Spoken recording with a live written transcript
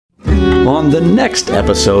on the next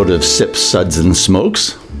episode of Sips, Suds, and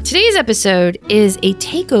Smokes. Today's episode is a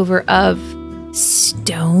takeover of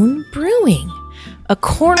Stone Brewing, a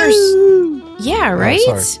Yeah,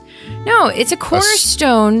 right? No, it's a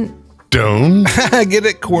cornerstone. Stone? Get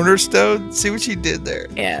it, cornerstone? See what you did there.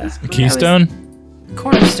 Yeah. Keystone?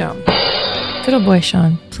 Cornerstone. Good old boy,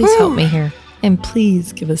 Sean. Please help me here. And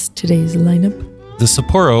please give us today's lineup. The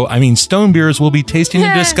Sapporo, Stone beers will be tasting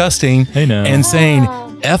and disgusting and saying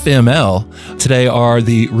FML. Today are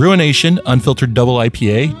the Ruination Unfiltered Double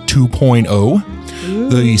IPA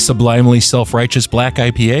 2.0, the Sublimely Self-Righteous Black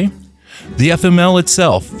IPA, the FML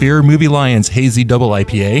itself, Fear Movie Lions Hazy Double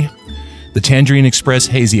IPA, the Tangerine Express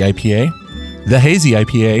Hazy IPA, the Hazy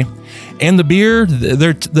IPA, and the beer,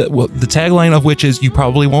 the tagline of which is, you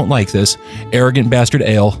probably won't like this, Arrogant Bastard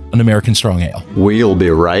Ale, an American Strong Ale. We'll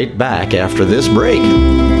be right back after this break.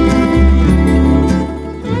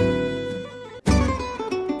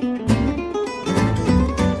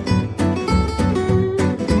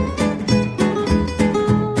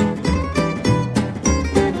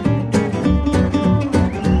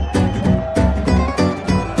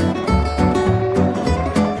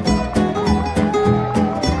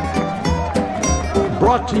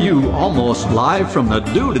 Brought to you almost live from the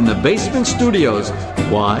Dude in the Basement Studios.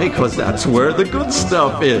 Why? Because that's where the good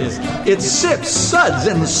stuff is. It's Sips, Suds,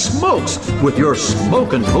 and Smokes with your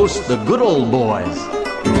smoking host, the good old boys.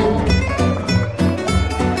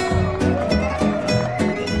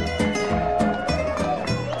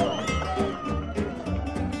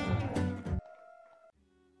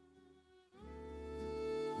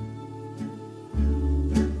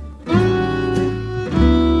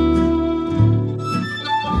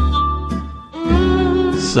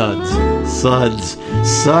 Suds, Suds,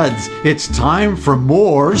 Suds. It's time for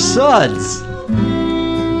more Suds.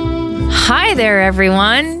 Hi there,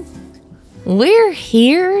 everyone. We're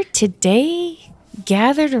here today,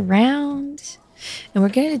 gathered around, and we're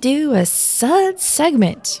going to do a Suds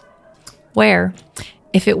segment where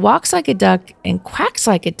if it walks like a duck and quacks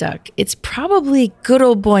like a duck, it's probably good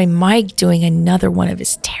old boy Mike doing another one of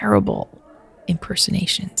his terrible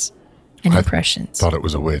impersonations and impressions. Thought it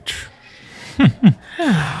was a witch.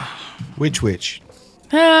 Which?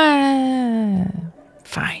 Fine.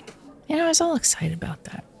 I was all excited about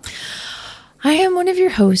that. I am one of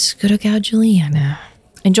your hosts, Good Old Gal Juliana.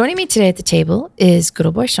 And joining me today at the table is good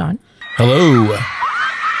old boy Sean. Hello.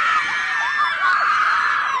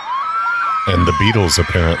 And the Beatles,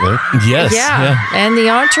 apparently. Yes. Yeah. And the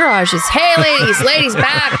entourage is, hey, ladies,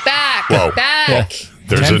 back. Whoa. Back. Yeah.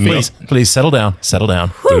 There's enough. Please settle down.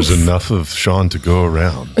 There's enough of Sean to go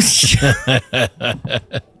around.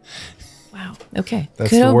 Wow. Okay.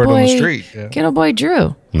 That's the word on the street. Yeah. Good old boy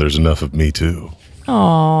Drew. There's enough of me, too.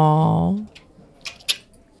 Aww.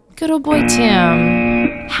 Good old boy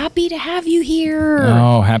Tim. Happy to have you here.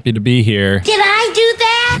 Oh, happy to be here. Did I do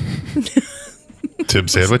that? Tib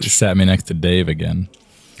sandwich? Sat me next to Dave again.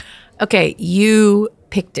 Okay, you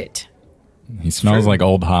picked it. He smells like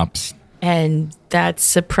old hops And that's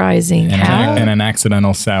surprising. and an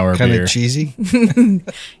accidental sour Kind beer. of cheesy.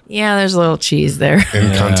 Yeah, there's a little cheese there.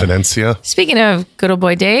 Incontinencia? Speaking of good old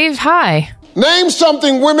boy Dave, hi. Name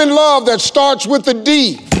something women love that starts with a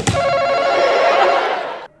D.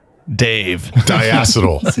 Dave.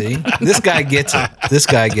 Diacetyl. See? This guy gets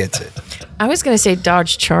it. I was going to say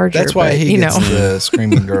Dodge Charger. That's why but, he you gets know. the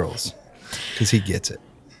Screaming Girls. Because he gets it.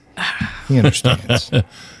 He understands.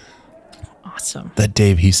 Awesome. That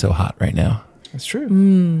Dave, he's so hot right now. That's true.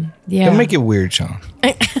 Yeah. Don't make it weird, Sean.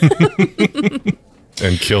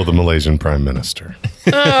 And kill the Malaysian Prime Minister.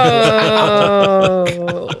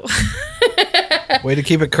 Oh. Way to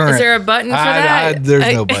keep it current. Is there a button for that?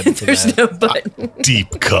 There's no button for There's that. no button.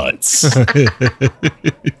 Deep cuts. Look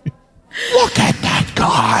at that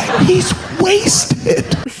guy. He's wasted.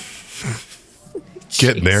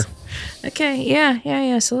 Getting there. Okay,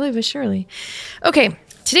 yeah, slowly but surely. Okay,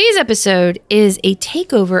 today's episode is a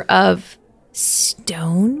takeover of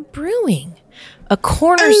Stone Brewing. A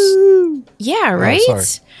Yeah, right? sorry.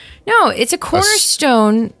 No, it's a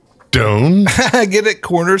cornerstone. Stone? Get it,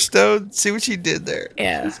 cornerstone? See what you did there.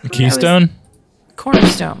 Yeah. Keystone?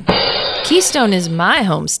 Cornerstone. Keystone is my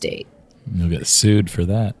home state. You'll get sued for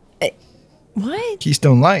that. What?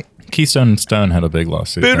 Keystone Light. Keystone and Stone had a big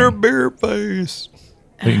lawsuit. Bitter then. beer face.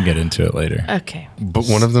 We can get into it later. Okay. But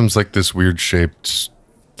one of them's like this weird shaped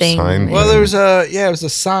Thing. sign. Well, there was it was a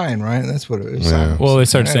sign, right? That's what it was. Yeah. Well, they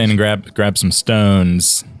started saying grab some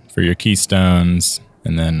stones for your keystones.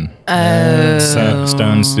 And then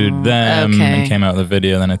Stone sued them and came out with a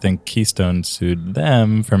video. Then I think Keystone sued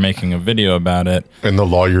them for making a video about it. And the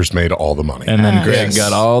lawyers made all the money. And then Greg Yes.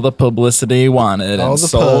 got all the publicity he wanted All and the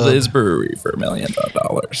sold pub. his brewery for millions of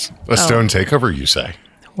dollars. A Stone takeover, you say?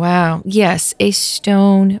 Wow. Yes, a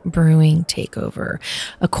Stone Brewing takeover.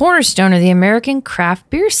 A cornerstone of the American craft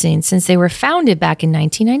beer scene since they were founded back in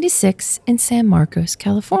 1996 in San Marcos,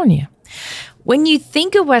 California. When you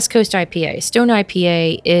think of West Coast IPA, Stone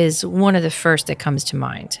IPA is one of the first that comes to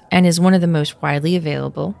mind and is one of the most widely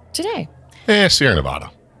available today. Sierra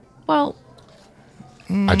Nevada. Well,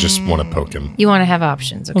 I just want to poke him. you want to have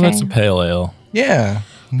options, okay? Well, that's a pale ale. Yeah.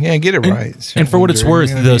 Yeah, get it right. And for what it's worth,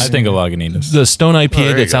 I think a Lagunitas. the Stone IPA there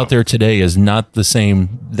you that's go. out there today is not the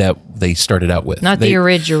same that they started out with. Not They- the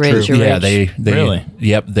original. Yeah, they Really?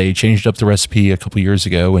 Yep, they changed up the recipe a couple years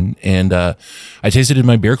ago, and I tasted it in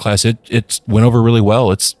my beer class. It went over really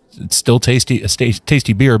well. It's still tasty,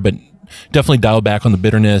 tasty beer, but definitely dialed back on the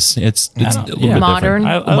bitterness. It's a little bit Modern.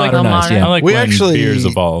 different. I like Modernized, modern. yeah. I like We when actually- beers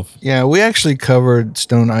evolve. Yeah, we actually covered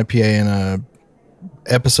Stone IPA in a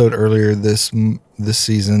episode earlier this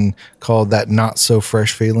season called "That Not So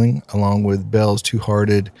Fresh Feeling," along with Bell's Two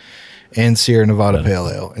Hearted and Sierra Nevada Pale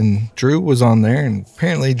Ale. And Drew was on there, and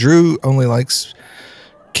apparently Drew only likes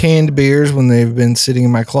canned beers when they've been sitting in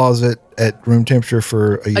my closet at room temperature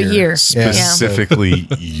for a year. year. Yeah, Specifically,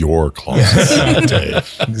 your closet,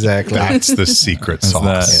 Dave. exactly. That's the secret That's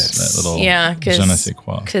sauce. that little Yeah, je ne sais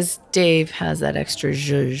quoi. because Dave has that extra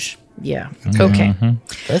zhuzh. Yeah. Okay.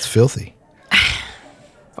 That's filthy.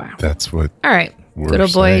 Wow. That's what All right. we're Good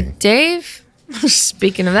old boy saying. Dave.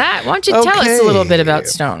 Speaking of that, why don't you tell us a little bit about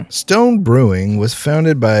Stone? Stone Brewing was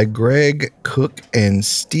founded by Greg Cook and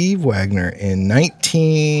Steve Wagner in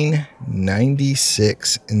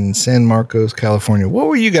 1996 in San Marcos, California. What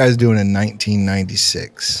were you guys doing in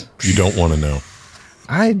 1996? You don't want to know.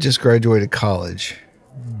 I just graduated college.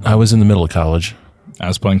 I was in the middle of college. I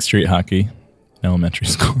was playing street hockey in elementary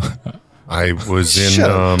school. I was in Shut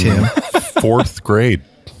up, Tim. 4th grade.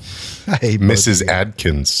 I hate both Mrs. of you.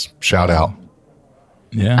 Adkins, shout out.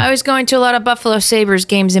 Yeah. I was going to a lot of Buffalo Sabres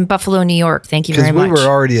games in Buffalo, New York. Thank you very Because we much. were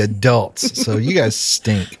already adults, so you guys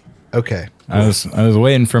stink. Okay. I was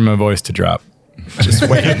waiting for my voice to drop.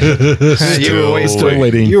 You were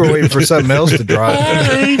waiting. You were waiting for something else to drop.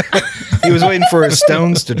 He was waiting for his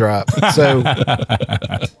stones to drop. So,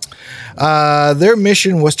 their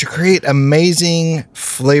mission was to create amazing,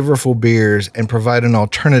 flavorful beers and provide an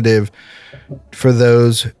alternative for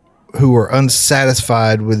those who were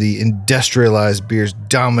unsatisfied with the industrialized beers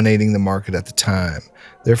dominating the market at the time.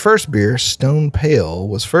 Their first beer, Stone Pale,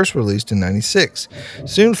 was first released in 96,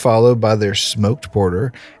 soon followed by their Smoked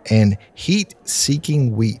Porter and Heat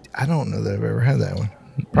Seeking Wheat. I don't know that I've ever had that one.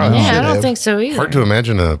 Probably yeah, I should don't have. think so either. Hard to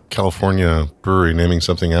imagine a California brewery naming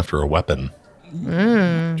something after a weapon.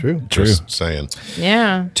 True. Just saying.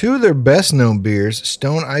 Yeah. Two of their best known beers,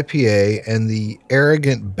 Stone IPA and the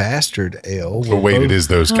Arrogant Bastard Ale, But wait, it is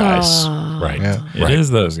those guys. Right. Yeah. It is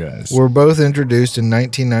those guys. were both introduced in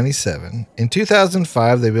 1997. In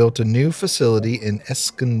 2005, they built a new facility in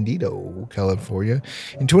Escondido, California.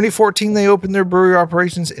 In 2014, they opened their brewery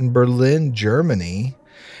operations in Berlin, Germany.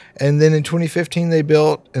 And then in 2015, they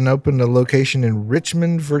built and opened a location in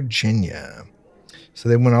Richmond, Virginia. So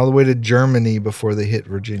they went all the way to Germany before they hit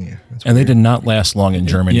Virginia. That's And they did not last long in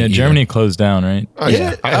Germany. Yeah, either. Germany closed down, right? Oh,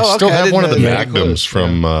 yeah. I Oh, still okay. I have didn't one of know the they were magnums closed.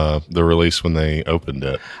 from the release when they opened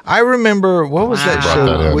it. I remember, what was that Brought show?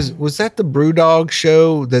 that in. Was that the Brewdog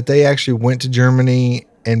show that they actually went to Germany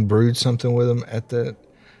and brewed something with them at the?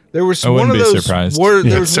 There was I one wouldn't of be those. surprised. There It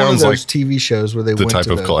was one of sounds those like TV shows where they The went type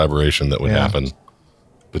to of collaboration that would Yeah. happen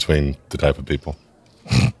between the type of people.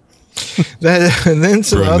 That, and then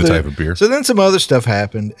some Brewing the other type of beer. So then some other stuff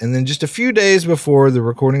happened, and then just a few days before the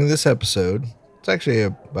recording of this episode, it's actually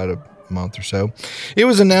about a month or so, it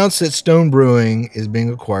was announced that Stone Brewing is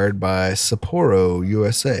being acquired by Sapporo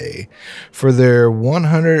USA for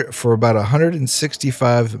about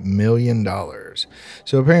 $165 million.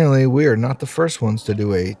 So apparently, we are not the first ones to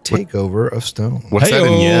do a takeover of Stone. What's that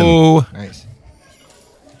in yen? Hey-o. Nice.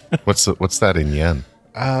 What's that in yen?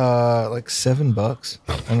 Like $7.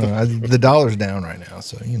 I don't know. The dollar's down right now,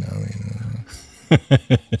 so you know.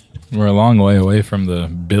 We're a long way away from the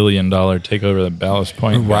 $1 billion takeover that Ballast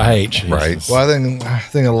Point. Right. Right. Well, I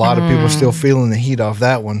think a lot of people are still feeling the heat off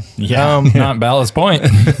that one. Yeah, not Ballast Point.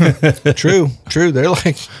 True. They're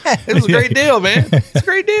like, it was a great deal, man. It's a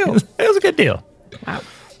great deal. It was a good deal.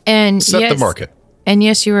 And Set yes, the market. And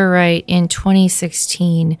yes, you were right. In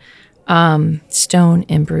 2016, Stone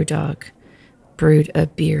and Brewdog brewed a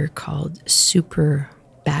beer called Super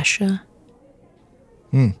Basha.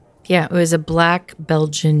 Yeah, it was a black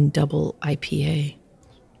Belgian double IPA.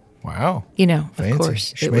 Wow. You know, Fancy. of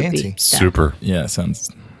course, it would be Schmancy. that. Super. Yeah,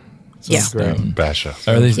 sounds Yeah. stone. Basha.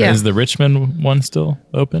 Is the Richmond one still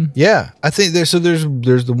open? Yeah, I think there's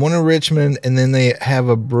the one in Richmond, and then they have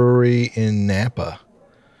a brewery in Napa,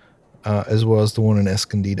 as well as the one in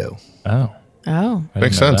Escondido. Oh, Oh, I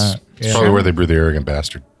Makes didn't know sense. that. It's probably where they brew the Arrogant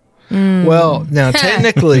Bastard. Well, now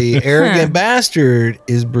technically, Arrogant Bastard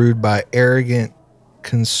is brewed by Arrogant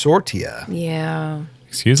Consortia. yeah.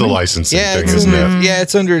 Excuse It's a me. licensing Yeah, thing, it's isn't it? yeah,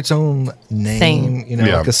 it's under its own name, Thing. you know,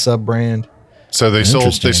 Yeah. like a sub brand. So they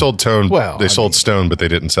sold Tone. Well, they I sold mean- Stone, but they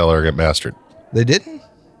didn't sell Arrogant Bastard. They didn't.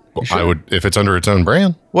 Well, I would if it's under its own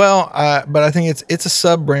brand. Well, but I think it's a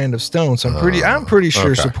sub brand of Stone, so I'm pretty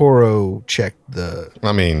sure okay. Sapporo checked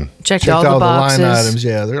I mean, Checked checked all the boxes. line items.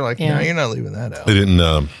 Yeah, they're like, Yeah. no, you're not leaving that out. they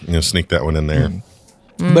didn't sneak that one in there.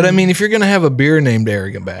 But I mean, if you're gonna have a beer named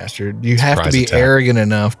Arrogant Bastard, you have to Surprise be attack. arrogant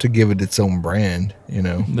enough to give it its own brand. You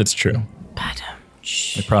know. That's true.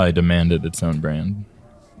 It probably demanded its own brand.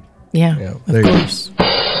 Yeah, Yeah, of there you go. course.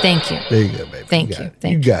 Thank you. There you go, baby. Thank got you, it.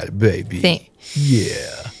 thank you you. got it, baby.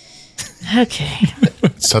 Yeah. Okay.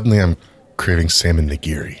 Suddenly, I'm craving salmon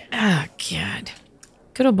nigiri. Oh, God.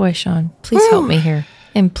 Good old boy, Sean. Please help me here.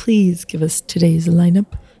 And please give us today's lineup.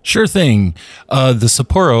 Sure thing.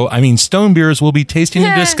 The Stone beers will be tasting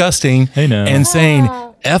and disgusting Hey, now. and saying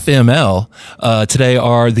FML. Today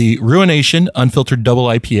are the Ruination Unfiltered Double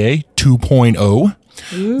IPA 2.0,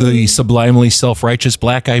 the Sublimely Self-Righteous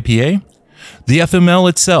Black IPA, the FML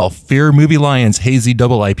itself, Fear Movie Lions Hazy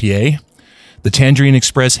Double IPA, the Tangerine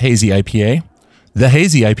Express Hazy IPA, the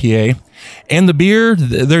Hazy IPA, and the beer,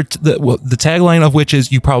 the tagline of which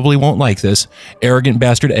is, you probably won't like this, Arrogant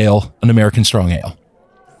Bastard Ale, an American Strong Ale.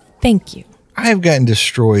 Thank you. I have gotten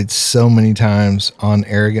destroyed so many times on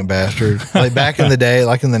Arrogant Bastard. Like back in the day,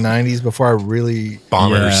 like in the 90s, before I really.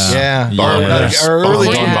 Bombers. Yeah. Bombers. Or early,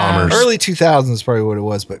 Bombers. early 2000s is probably what it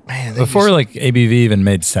was. But man, they Before just, like ABV even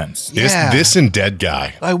made sense. This and Dead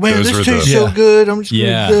Guy. like, man, Those this were tastes the- so good. I'm just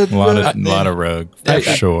Yeah, going to a lot of Rogue for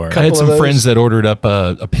sure. I had of some those. friends that ordered up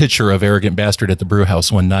a pitcher of Arrogant Bastard at the brew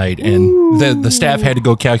house one night, and the staff had to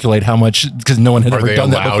go calculate how much, because no one had Are ever they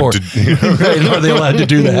done that allowed before. to? Right, are they allowed to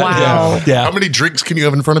do that? Wow. Yeah. How many drinks can you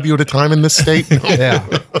have in front of you at a time in this state? Yeah.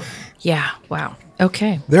 Yeah. Wow.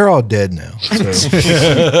 Okay. They're all dead now. So.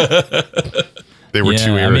 They were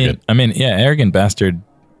too arrogant. Yeah, Arrogant Bastard.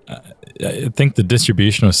 I think the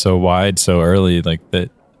distribution was so wide so early, like that.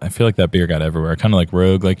 I feel like that beer got everywhere, kind of like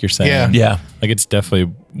Rogue, like you're saying. Yeah. Yeah. Like it's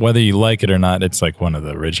definitely, whether you like it or not, it's like one of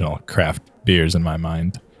the original craft beers in my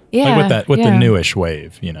mind. Yeah. Like with the yeah. newish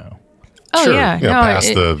wave, you know. Oh, Sure. yeah. You know, No,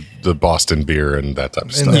 past the Boston beer and that type of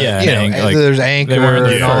And stuff. the- Yeah, you know, and and like, there's Anchor they weren't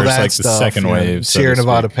the and all first, that like the stuff. second you know, wave, so Sierra to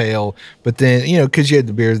Nevada speak. Pale. But then, because you had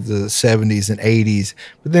the beers of the 70s and 80s.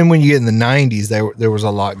 But then when you get in the 90s, there was a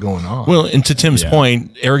lot going on. Well, and to Tim's Yeah.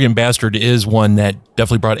 point, Arrogant Bastard is one that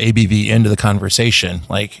definitely brought ABV into the conversation.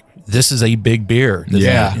 Like, this is a big beer.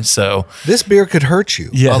 Yeah. So, this beer could hurt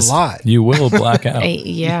you Yes. a lot. You will black out.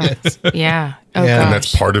 Yeah. Yeah. Oh, Yeah. gosh. And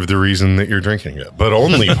that's part of the reason that you're drinking it, but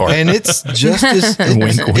only part. And it's just as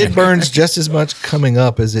it burns just as much coming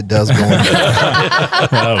up as it does going down.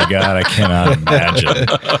 Oh God, I cannot imagine.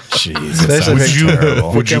 Jesus, Especially that's if it-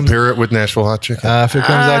 terrible. Would you pair it with Nashville hot chicken? If it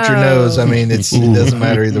comes out your nose, I mean, it doesn't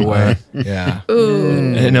matter either way. Yeah.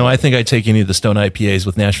 no, I think I'd take any of the Stone IPAs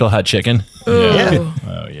with Nashville hot chicken. Yeah.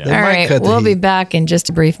 Oh yeah. They All might right, cut the we'll be heat. back in just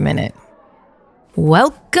a brief minute.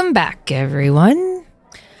 Welcome back, everyone.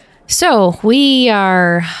 So we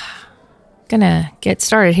are gonna get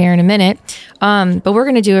started here in a minute, but we're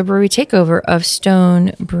gonna do a brewery takeover of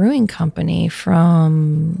Stone Brewing Company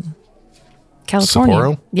from California.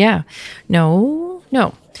 Sapporo? Yeah, no.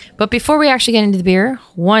 But before we actually get into the beer,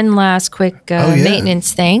 one last quick yeah.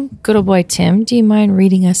 maintenance thing. Good old boy Tim, do you mind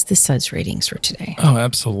reading us the suds ratings for today? Oh,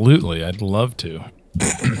 absolutely. I'd love to.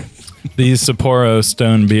 These Sapporo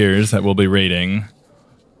Stone beers that we'll be rating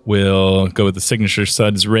will go with the signature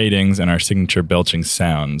suds ratings and our signature belching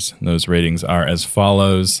sounds. Those ratings are as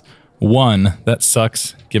follows. 1, that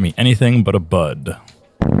sucks. Give me anything but a bud.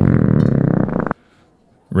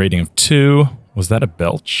 Rating of 2, was that a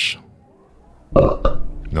belch?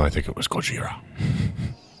 No, I think it was Gojira.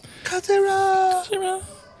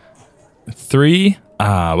 3,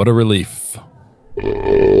 what a relief.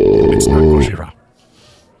 It's not Gojira.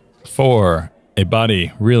 4, a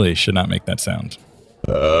body really should not make that sound.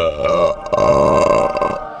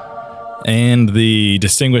 And the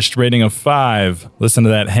distinguished rating of 5. Listen to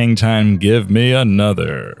that hang time. Give me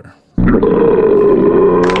another.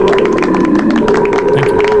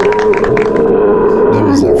 That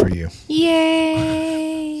was it for you.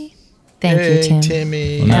 Yay! Thank you, Tim.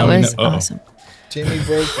 Timmy. That Now we was know- uh-oh. awesome. Timmy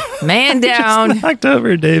broke. Man down. Knocked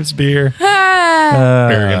over Dave's beer.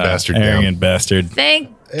 Arrogant bastard down. Arrogant bastard.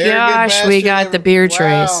 Thank Arrogant gosh, we bastard. got the beer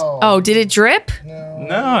trays. Wow. Oh, did it drip?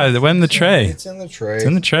 No, it went in the tray. It's in the tray. It's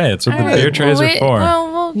in the tray. It's what the All right, beer trays well, are wait, for.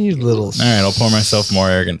 well, You little. All right, I'll pour myself more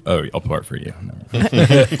arrogant. Oh, I'll pour it for you.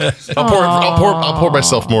 I'll pour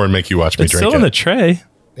myself more and make you watch me It's drink still in the it. tray.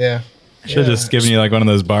 Yeah. Should have just given you like one of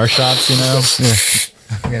those bar shots, you know?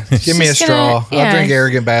 Yeah. Give me a just gonna- straw. yeah. I'll drink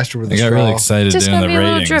arrogant bastard with a I got straw. really excited just doing gonna the be a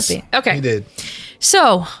little ratings. drippy. Okay. He did.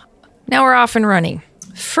 So now we're off and running.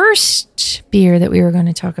 First beer that we were going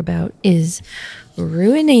to talk about is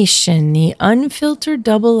Ruination, the unfiltered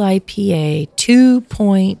double IPA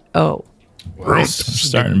 2.0.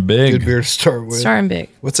 Starting Good big. beer to start with. Starting big.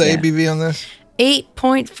 What's the Yeah. ABV on this?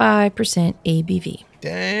 8.5% ABV.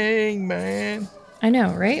 Dang, man. I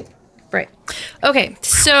know, right? Right. Okay.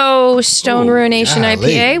 So Stone Ruination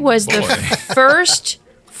golly. IPA was the first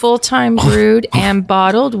full-time brewed and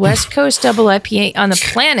bottled West Coast double IPA on the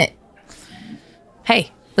planet.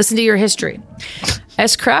 Hey, listen to your history.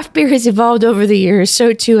 As craft beer has evolved over the years,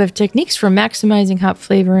 so too have techniques for maximizing hop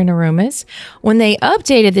flavor and aromas. When they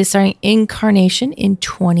updated this incarnation in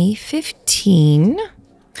 2015,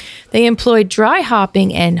 they employed dry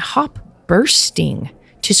hopping and hop bursting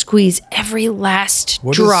to squeeze every last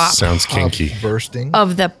What is drop Sounds kinky. Bursting.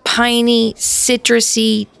 of the piney,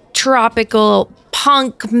 citrusy, tropical,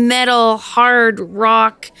 punk, metal, hard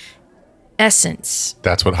rock essence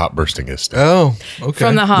That's what hot bursting is. Oh, okay.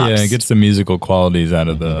 from the hops. Yeah, it gets the musical qualities out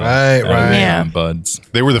of the Right, out of right. the, Yeah. buds.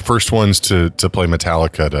 They were the first ones to play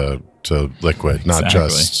Metallica to Liquid, not Exactly.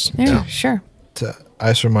 just Yeah, sure. to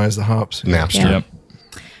isomize the hops. Napster. Yeah. Yep.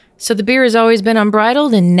 So the beer has always been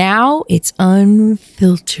unbridled, and now it's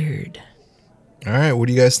unfiltered. All right. What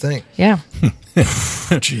do you guys think? Yeah.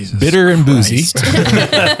 Jesus. Bitter and boozy.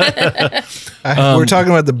 We're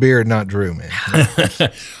talking about the beer, not Drew, man.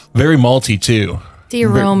 Very malty, too. The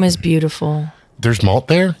aroma is beautiful. There's malt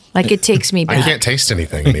there? Like it takes me I back. can't taste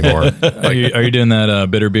anything anymore. Are you doing that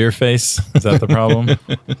bitter beer face? Is that the problem?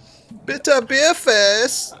 Bitter beer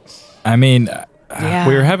fest. I mean, Yeah.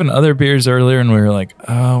 we were having other beers earlier, and we were like,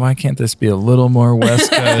 "Oh, why can't this be a little more West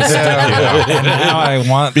Coast?" And now I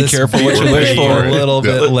want Be this careful what beer you wish to be for. a little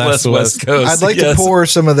bit less West Coast. I'd like Yes. to pour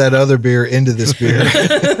some of that other beer into this beer.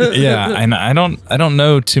 Yeah, and I don't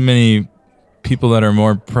know too many people that are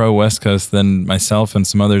more pro West Coast than myself and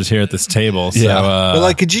some others here at this table. So, Yeah. But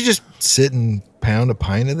like, could you just sit and pound a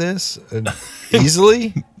pint of this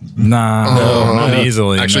easily? no, not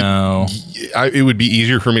easily. Actually, no. It would be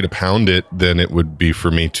easier for me to pound it than it would be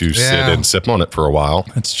for me to sit Yeah. and sip on it for a while.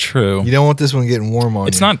 That's true. You don't want this one getting warm on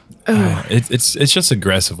It's you. not. It's just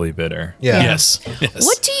aggressively bitter. Yeah. Yes.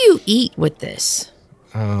 What do you eat with this?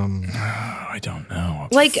 I don't know.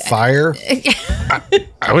 Like, Fire.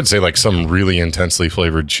 I would say like some really intensely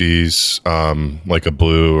flavored cheese, like a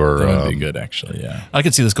blue or That would be good, actually. Yeah. I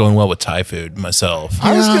could see this going well with Thai food myself.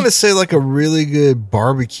 I was going to say like a really good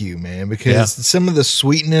barbecue, man, because Yeah. some of the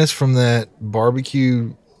sweetness from that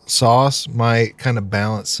barbecue sauce might kind of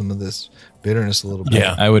balance some of this bitterness a little bit.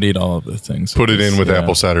 Yeah. I would eat all of the things. Put it in with Yeah.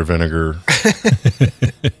 apple cider vinegar.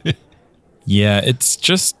 Yeah, it's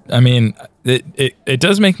just. I mean, it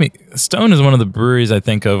does make me. Stone is one of the breweries I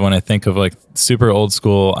think of when I think of like super old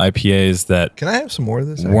school IPAs that Can I have some more of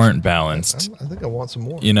this? weren't actually? balanced. I think I want some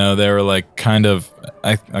more. You know, they were like kind of.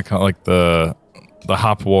 I call it like the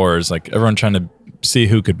hop wars. Like everyone trying to see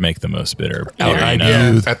who could make the most bitter. beer, you know?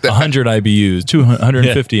 IBUs. At the- 100 IBUs,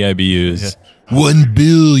 250 IBUs. 1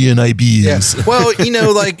 billion IBUs. Yeah. Well, you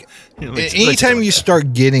know, like Let's anytime go you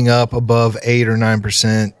start getting up above 8 or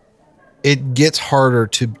 9%, it gets harder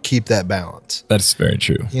to keep that balance. That's very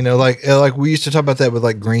true. You know, like we used to talk about that with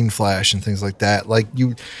like Green Flash and things like that. Like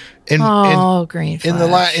you, and green in the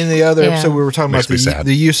flash. in the other Yeah. episode we were talking Makes about me sad.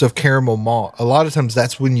 the use of caramel malt. A lot of times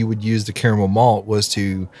that's when you would use the caramel malt was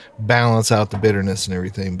to balance out the bitterness and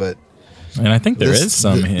everything. But And I think there This- is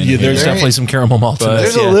some. in Yeah, here. there's There definitely ain't- some caramel malt in But-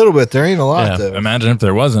 this. there's a little bit. There ain't a lot Yeah. though. Imagine if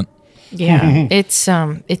there wasn't. Yeah, it's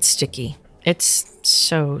sticky. It's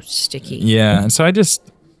so sticky. Yeah, and so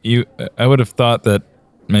I would have thought that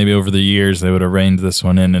maybe over the years they would have reined this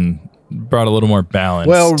one in and brought a little more balance.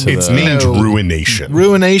 Well, to It's the, named No. Ruination.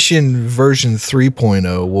 Ruination version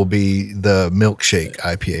 3.0 will be the milkshake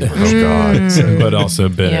IPA version. Oh, God. but also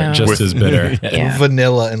bitter, Yeah. just as bitter. Yeah.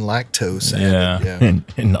 Vanilla and lactose. Yeah. added.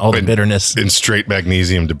 And all the bitterness. And straight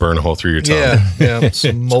magnesium to burn a hole through your tongue. Yeah. Yeah.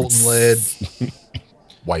 Some molten lead.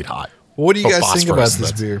 White hot. What do you Oh, guys think about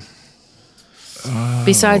phosphorus, this beer?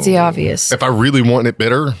 Besides the obvious. If I really want it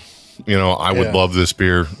bitter, you know, I would Yeah. love this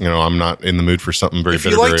beer. You know, I'm not in the mood for something very If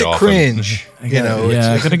bitter you like very to often. cringe, you know,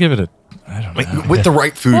 Yeah, I it's, gotta give it I don't know. With the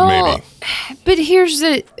right food, maybe. But here's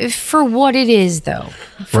for what it is, though.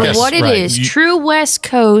 For Yes, what it is, right. true West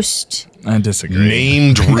Coast. I disagree.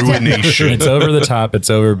 Named ruination. It's over the top.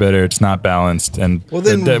 It's over bitter. It's not balanced. And West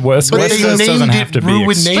but Coast they doesn't named have it to be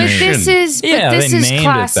ruination. But extreme. this is named it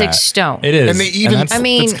classic that. Stone. It is. And they even- that's, I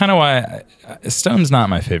mean- that's kind of why Stone's not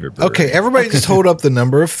my favorite brewery. Okay, everybody just hold up the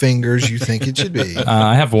number of fingers you think it should be.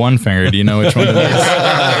 I have one finger. Do you know which one it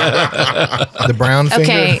is? The brown finger.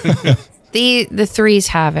 Okay. The threes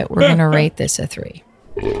have it. We're gonna rate this a 3.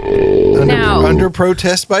 Now- Under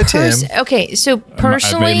protest by Tim. Okay, so I've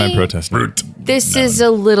personally, made my protest. this is a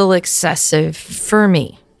little excessive for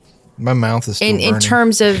me. My mouth is still In burning.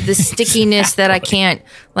 terms of the stickiness that I can't,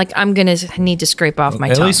 like, I'm gonna need to scrape off my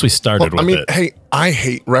At tongue. least we started I with mean, it. hey, I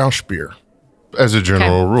hate Rausch beer as a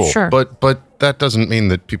general rule. sure. But that doesn't mean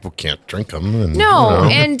that people can't drink them. And, No,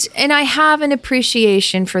 you know. and I have an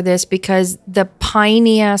appreciation for this because the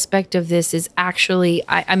piney aspect of this is actually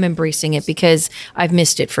I'm embracing it because I've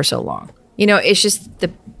missed it for so long. You know, it's just the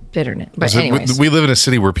bitterness. But So anyways, we live in a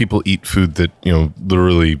city where people eat food that,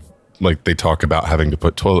 literally, like they talk about having to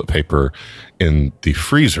put toilet paper in the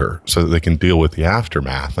freezer so that they can deal with the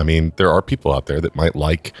aftermath. I mean, there are people out there that might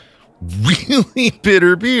like really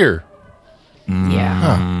bitter beer.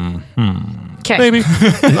 yeah. Okay. Maybe.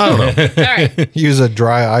 I don't know. All right. Use a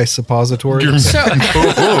dry ice suppository.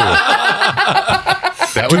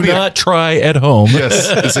 That Do would be not try at home.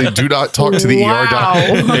 yes. Say, do not talk to the Wow. ER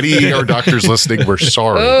doctor. Any ER doctors listening, we're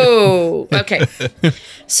sorry. Oh, okay.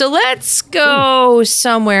 So let's go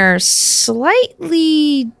somewhere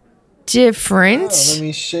slightly different. Let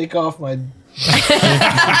me shake off my.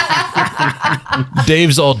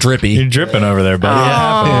 Dave's all drippy. You're dripping over there, buddy.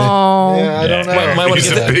 Yeah, I don't know. Might want to He's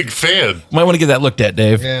get a that. big fan. Might want to get that looked at,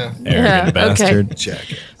 Dave. Yeah. Arrogant Yeah, okay. bastard. Check.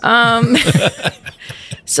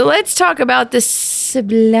 So let's talk about the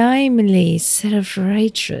sublimely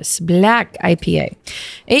self-righteous black IPA.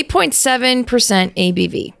 8.7%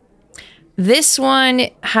 ABV. This one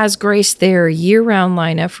has graced their year-round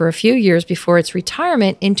lineup for a few years before its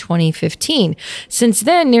retirement in 2015. Since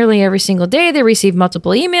then, nearly every single day, they receive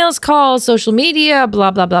multiple emails, calls, social media,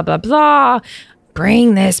 blah, blah, blah, blah, blah.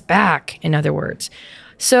 Bring this back, in other words.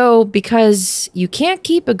 So, because you can't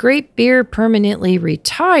keep a great beer permanently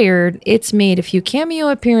retired, it's made a few cameo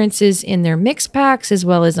appearances in their mix packs as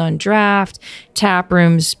well as on draft, tap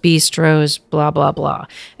rooms, bistros, blah, blah, blah.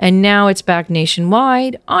 And now it's back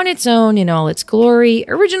nationwide on its own in all its glory.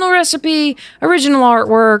 Original recipe, original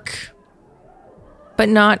artwork, but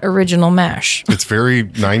not original mash. It's very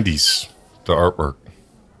 90s, the artwork.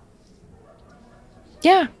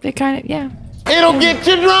 Yeah, they kind of, yeah. It'll get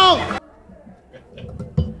you drunk.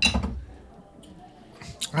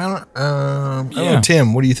 I don't Yeah. know,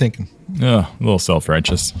 Tim. What are you thinking? Oh, a little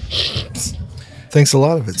self-righteous. Thinks a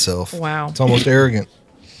lot of itself. Wow. It's almost arrogant.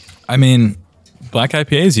 I mean, black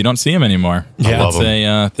IPAs, you don't see them anymore. I love It's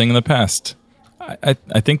a thing of the past. I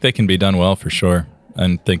think they can be done well for sure.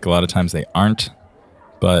 And think a lot of times they aren't.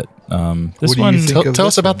 But this What do you one, think of Tell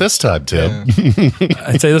this us about one? this time, Tim.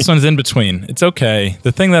 I'd say this one's in between. It's okay.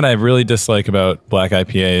 The thing that I really dislike about black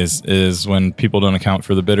IPAs is when people don't account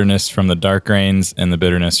for the bitterness from the dark grains and the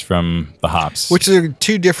bitterness from the hops. Which are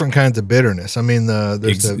two different kinds of bitterness. I mean,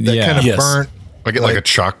 there's that yeah. kind of Yes. burnt. I get like a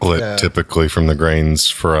chocolate yeah. typically from the grains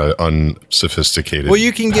for an unsophisticated. Well,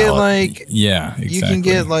 you can get palate. like yeah, exactly. you can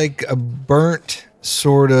get like a burnt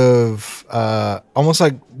sort of almost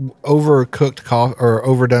like overcooked coffee or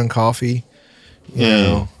overdone coffee. You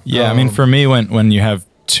know. Yeah, I mean, for me, when you have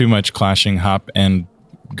too much clashing hop and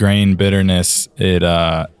grain bitterness,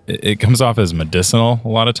 it comes off as medicinal a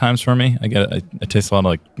lot of times for me. I taste a lot of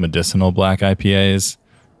like medicinal black IPAs.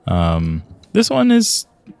 This one is,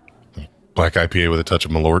 Black IPA with a touch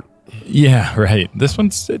of Malort. yeah, right. This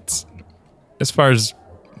one's it's as far as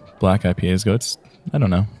black IPAs go, it's I don't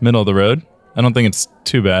know, middle of the road. I don't think it's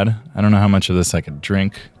too bad. I don't know how much of this I could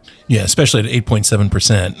drink. Yeah, especially at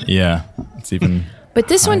 8.7%. Yeah, it's even. But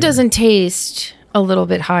this one doesn't taste a little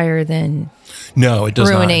bit higher than No, it does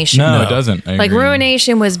Ruination. not. No, it doesn't. I like agree.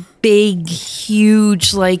 Ruination was big,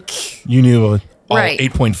 huge, like You knew all Right.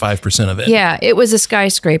 8.5% of it. yeah, it was a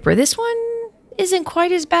skyscraper. This one isn't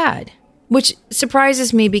quite as bad, which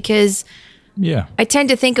surprises me because Yeah. I tend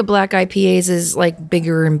to think of black IPAs as like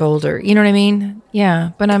bigger and bolder. You know what I mean?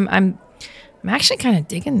 Yeah, but I'm actually kind of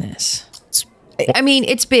digging this. I mean,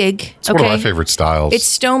 it's big. It's one of my favorite styles. It's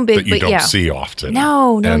stone big, that you but don't yeah. see often.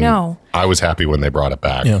 No. And I was happy when they brought it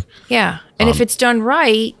back. Yeah. Yeah, and if it's done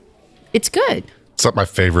right, it's good. It's not my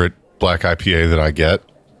favorite black IPA that I get,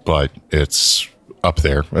 but it's up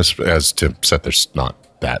there. As Tim said, there's not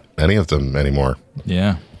that many of them anymore.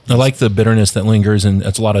 Yeah. I like the bitterness that lingers, and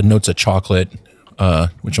it's a lot of notes of chocolate,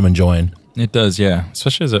 which I'm enjoying. It does, yeah.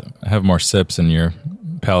 Especially as I have more sips and your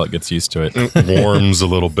palate gets used to it. Warms a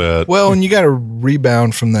little bit. Well, and you got to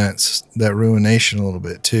rebound from that ruination a little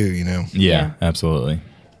bit too, you know. Yeah, absolutely.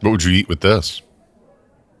 What would you eat with this?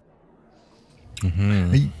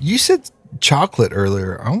 You said chocolate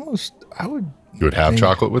earlier. I would. You would have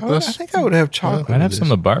chocolate with I this? think I would have chocolate. I'd have with some of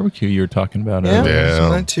the barbecue you were talking about this. earlier. Yeah. Some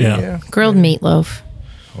of that too, Yeah. yeah. Grilled meatloaf.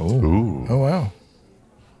 Ooh. Oh wow.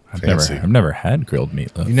 Fancy. I've never had grilled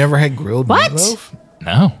meatloaf. You never had grilled What? meatloaf?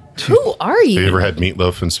 No. Who are Have you? you ever had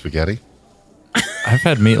meatloaf and spaghetti? I've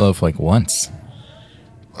had meatloaf like once.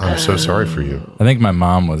 I'm so sorry for you. I think my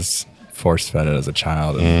mom was force fed it as a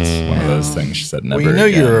child, and it's one of those things she said never. Well, you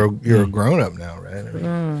know again. you're a grown up now, right?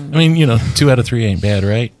 I mean, 2 out of 3 ain't bad,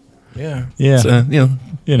 right? Yeah. Yeah, So,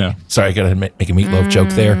 Sorry. I got to make a meatloaf joke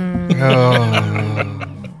there. Oh,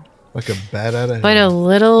 like a bat out of But a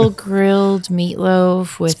little grilled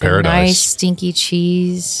meatloaf with a paradise. nice stinky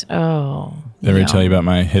cheese. Oh. Did I ever yeah. tell you about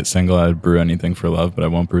my hit single? I'd brew anything for love, but I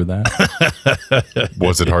won't brew that.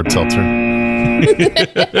 Was it hard seltzer?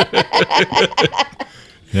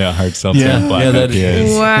 Yeah, hard seltzer. Yeah, and black yeah, that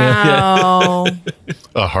IPAs. Wow.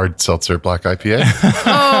 A hard seltzer black IPA?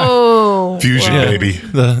 Oh. Fusion, baby.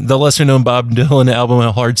 The lesser known Bob Dylan album,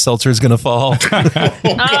 "How Hard Seltzer Is Gonna Fall."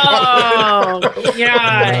 Oh,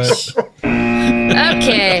 gosh.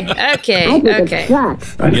 Okay. I get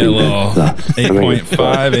a little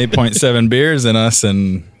 8.5, 8.7 beers in us,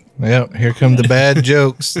 and Yep, here come the bad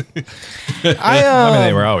jokes. I mean,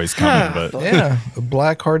 they were always coming, but Yeah, a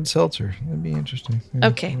black hard seltzer. That'd be interesting. Yeah.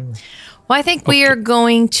 Okay. Well, I think we are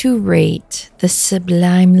going to rate the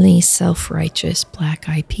sublimely self-righteous black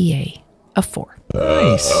IPA a 4.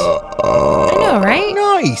 Nice. I know, right?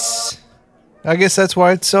 Nice. I guess that's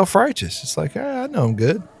why it's self-righteous. It's like, I know I'm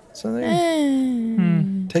good. So there,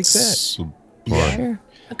 take that. Sure.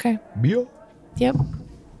 Okay. All Yep.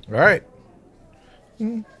 right.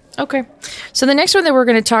 Okay. So the next one that we're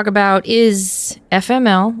going to talk about is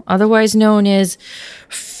FML, otherwise known as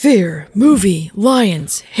Fair Movie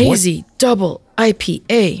Lions Hazy Double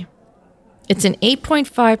IPA. It's an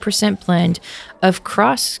 8.5% blend of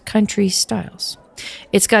cross-country styles.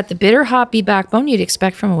 It's got the bitter hoppy backbone you'd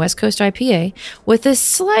expect from a West Coast IPA, with a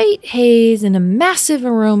slight haze and a massive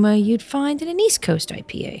aroma you'd find in an East Coast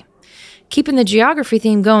IPA. Keeping the geography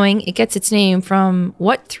theme going, it gets its name from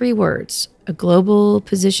what 3 words? A global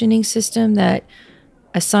positioning system that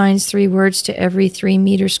assigns 3 words to every 3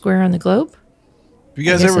 meter square on the globe? You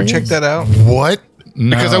guys guess ever it check is. that out? What?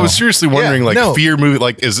 Because I was seriously wondering, Yeah, no. fear movie,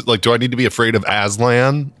 is it do I need to be afraid of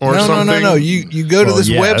Aslan or something? No. You go to Well, this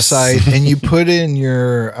yes. website and you put in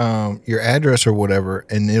your address or whatever,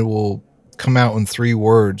 and it will come out in 3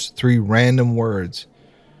 words, 3 random words.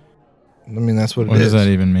 I mean, that's what what it does is. that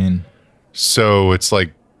even mean? So it's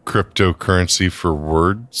like cryptocurrency for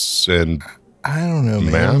words and I don't know,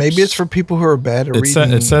 man. Maps? Maybe it's for people who are bad at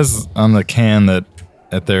reading. It says on the can that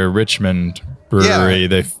at their Richmond brewery,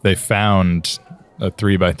 Yeah. they found a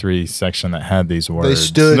 3x3 section that had these words. they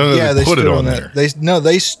stood. No, yeah, they they put stood it on on that. there.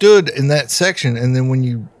 They stood in that section, and then when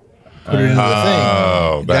you put it into the thing,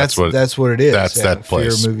 Oh, that's what it is. that's that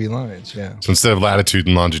place. Fear Movie Lines. Yeah. So instead of latitude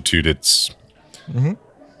and longitude, it's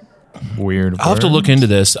Weird. I'll have to look words. into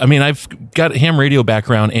this. I mean, I've got a ham radio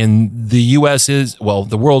background, and the U.S.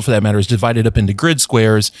 the world for that matter, is divided up into grid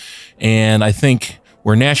squares. And I think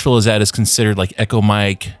where Nashville is at is considered like Echo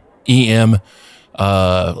Mike EM,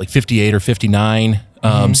 like 58 or 59.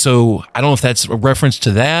 So I don't know if that's a reference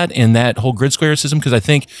to that and that whole grid square system, because I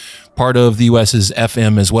think part of the U.S. is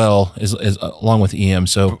FM as well, as along with EM.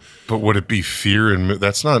 So, but would it be fear and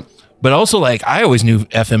that's not but also like I always knew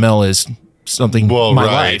FML is something my right.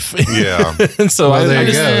 life. Yeah. And so Well, there I you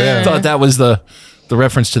just go, yeah. thought that was the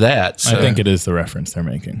reference to that. I So, think it is the reference they're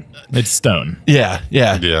making. It's Stone. yeah.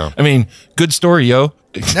 Yeah. I mean, good story, yo.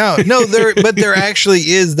 No, there actually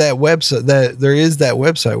is that website. There is that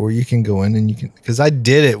website where you can go in and you can. Because I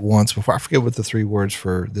did it once before. I forget what the 3 words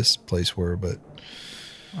for this place were, but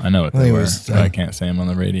I know what think they it were. was, but I can't say them on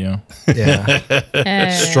the radio. yeah,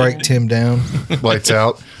 strike Tim down. Lights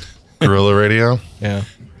out, Gorilla Radio. Yeah,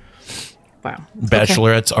 Wow.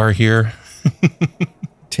 Bachelorettes are here.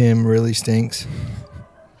 Tim really stinks.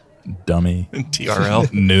 Dummy. TRL.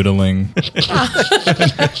 Noodling.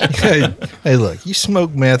 Hey, look, you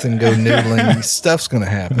smoke meth and go noodling, stuff's gonna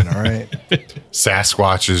happen. All right.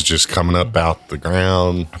 Sasquatch is just coming up out the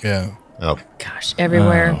ground. Yeah. Oh, Gosh,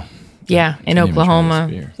 everywhere. Oh. Yeah, in Can't even try Oklahoma.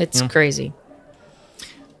 this beer. It's crazy.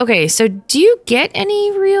 Okay, so do you get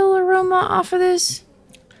any real aroma off of this?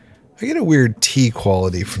 I get a weird tea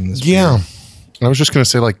quality from this. yeah. I was just gonna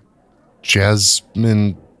say like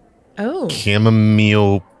jasmine Oh.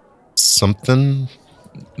 chamomile something.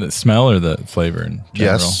 The smell or the flavor in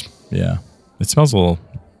general? Yes. Yeah. It smells a little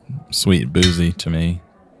sweet, boozy to me.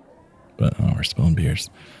 But we're spilling beers.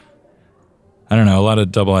 I don't know. A lot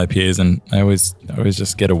of double IPAs, and I always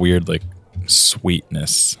just get a weird like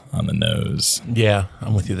sweetness on the nose. Yeah,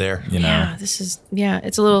 I'm with you there. You know. Yeah,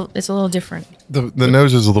 it's a little different. The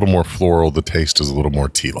nose is a little more floral. The taste is a little more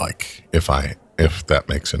tea-like. If that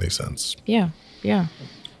makes any sense. Yeah. Yeah.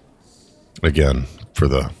 Again, for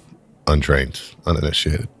the untrained,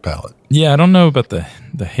 uninitiated palate. Yeah, I don't know about the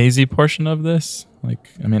hazy portion of this. Like,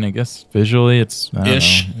 I mean, I guess visually it's I don't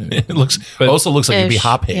Ish. know. It looks. But- also looks like it'd be Ish,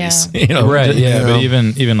 hop haze. yeah. You know, Right, yeah, Yeah. but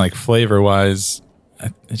even like flavor wise,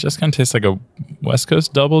 it just kind of tastes like a West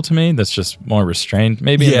Coast double to me. That's just more restrained.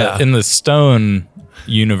 Maybe Yeah. in the Stone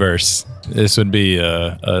universe, this would be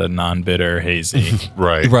a non-bitter hazy.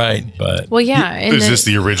 Right. Right. But Well, yeah. And Is this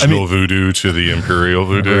the original voodoo to the imperial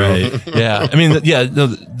voodoo? right, Yeah. I mean, no,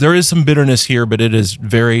 there is some bitterness here, but it is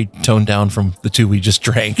very toned down from the two we just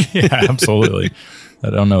drank. yeah, absolutely. I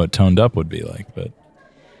don't know what toned up would be like, but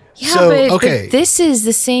yeah, So, but okay. this is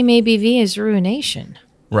the same ABV as Ruination.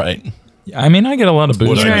 Right. I mean, I get a lot of What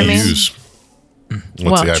booze. You know what I mean? IBUs?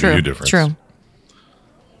 What's the IBU true. difference? True.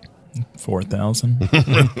 4,000.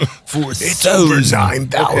 It's over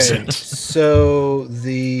 9,000. So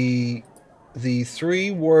the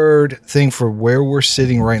 3-word thing for where we're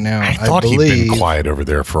sitting right now, I thought he'd believe, been quiet over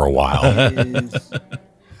there for a while.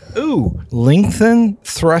 lengthen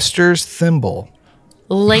thrusters thimble.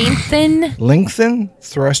 Lengthen. Lengthen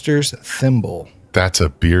thrusters thimble. That's a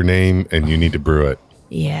beer name, and you need to brew it.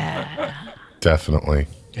 Yeah. Definitely.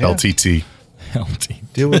 Yeah. LTT. Healthy.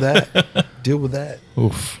 Deal with that. Deal with that.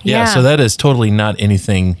 Oof. Yeah. So that is totally not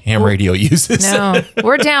anything ham radio uses. No,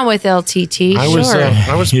 we're down with LTT. I was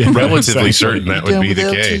relatively certain that would be the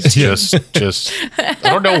Down with case. Just I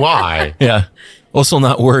don't know why. Yeah. Also,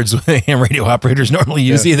 not words ham radio operators normally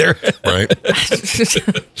use either. Right? I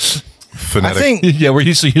Phonetic. think Yeah, we're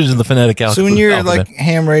usually using the phonetic alphabet. so. When you're alphabet. like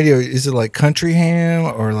ham radio, is it like country ham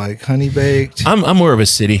or like honey baked? I'm more of a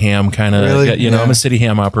city ham kind of. Really? You know, Yeah. I'm a city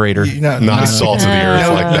ham operator. not salt of the earth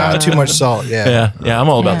No, like that. Not too much salt. Yeah. Yeah, I'm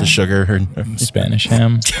all about Yeah. the sugar. Spanish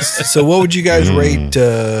ham. So what would you guys rate?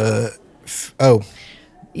 We're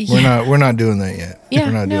not doing that yet. Yeah,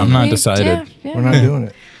 We're not no, doing. I'm not we- decided. yeah. We're not doing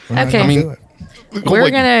it. We're not Okay. gonna I mean, do it. We're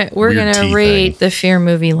Like gonna weird tea rate thing. the Fair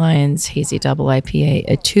Movie Lions Hazy Double IPA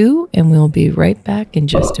a 2, and we'll be right back in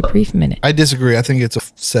just a brief minute. I disagree. I think it's a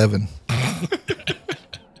 7.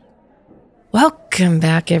 Welcome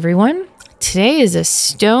back, everyone. Today is a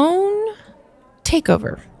Stone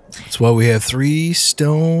takeover. That's why we have 3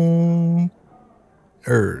 stoners.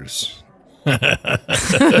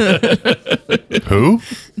 Who?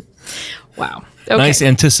 Wow. Okay. Nice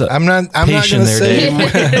anticipation. I'm not going to there, say.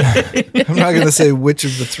 Dave. I'm not going to say which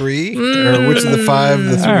of the 3 or which of the 5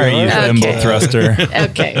 the 3 All right, you are. thimble Okay. thruster.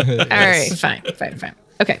 Okay. All right. Fine.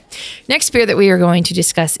 Okay. Next beer that we are going to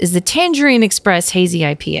discuss is the Tangerine Express Hazy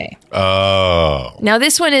IPA. Oh. Now,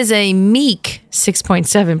 this one is a meek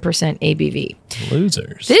 6.7% ABV.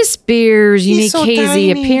 Losers. This beer's unique so hazy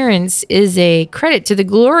tiny. appearance is a credit to the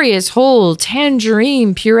glorious whole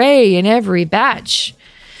tangerine puree in every batch.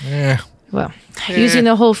 Yeah. Well, using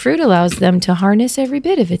the whole fruit allows them to harness every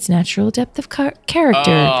bit of its natural depth of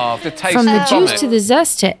character. From the juice to the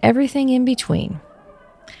zest to everything in between.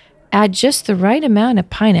 Add just the right amount of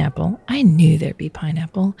pineapple. I knew there'd be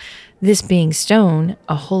pineapple. This being Stone,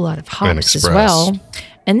 a whole lot of hops as Express. well.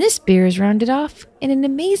 And this beer is rounded off in an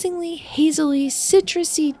amazingly hazily,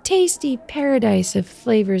 citrusy, tasty paradise of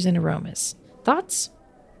flavors and aromas. Thoughts?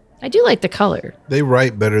 I do like the color. They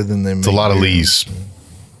write better than they make. It's a lot of beer. lees.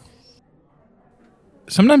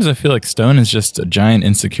 Sometimes I feel like Stone is just a giant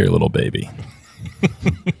insecure little baby.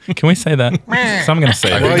 Can we say that? So I'm going to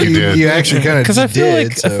say I Well, think it. you did. you actually kind of Because I feel did.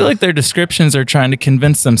 like so. I feel like their descriptions are trying to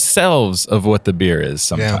convince themselves of what the beer is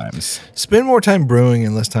sometimes. Spend more time brewing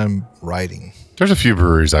and less time writing. There's a few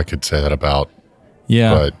breweries I could say that about,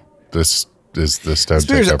 Yeah. but this is the Stone This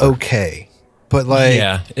beer's takeover. okay, but like,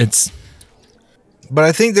 Yeah, it's but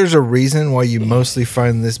I think there's a reason why you mostly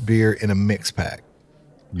find this beer in a mix pack.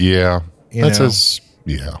 Yeah. You That's know?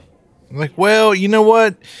 yeah. Like, well, you know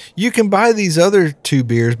what? You can buy these other 2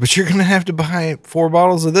 beers, but you're going to have to buy 4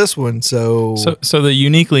 bottles of this one. So So the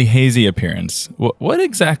uniquely hazy appearance. What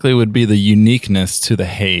exactly would be the uniqueness to the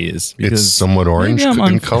haze? It's somewhat orange maybe I'm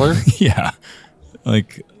in on- color. Yeah,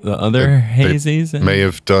 like the other hazies. in May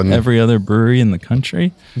have done every other brewery in the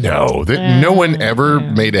country. No, no one ever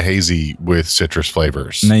made a hazy with citrus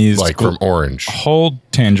flavors, And they used like from orange, Whole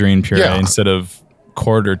tangerine puree Yeah. instead of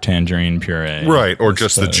quarter tangerine puree. right? Or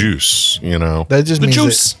just the juice, you know. that just the means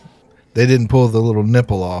juice. They didn't pull the little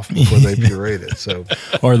nipple off before they pureed it. So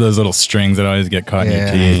Or those little strings that always get caught in Yeah, I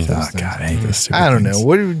your hate teeth. those Oh, things. God, I hate those stupid I don't know. things.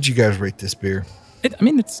 What would you guys rate this beer?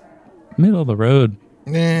 It's middle of the road,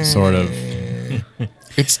 sort of.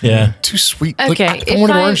 It's Yeah. too sweet. Okay, Like, if I if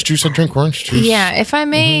wanted I- orange juice, I'd drink orange juice. Yeah, if I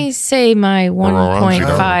may say my orange, you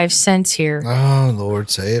 1.5 cents here. Oh Lord,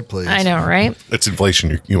 say it, please. I know, right? It's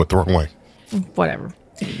inflation. You went the wrong way. Whatever.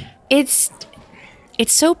 It's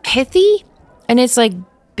so pithy, and it's like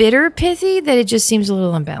bitter pithy that it just seems a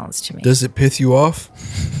little unbalanced to me. Does it pith you off?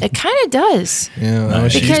 It kind of does. Yeah, well,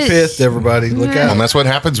 she's Because- pithed. Everybody, look And out. that's what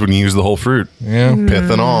happens when you use the whole fruit. Yeah, Pith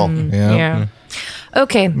and all. yeah. Yeah.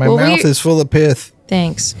 Okay. My well, mouth is full of pith.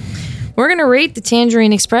 Thanks. We're gonna rate the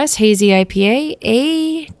Tangerine Express Hazy IPA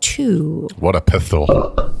A2. What a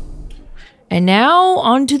pithel. And now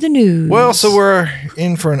on to the news. Well, so we're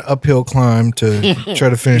in for an uphill climb to try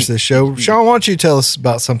to finish this show. Sean, why don't you tell us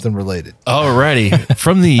about something related? Alrighty,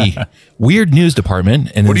 from the weird news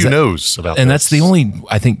department, and What do you that- knows about And this? that's the only,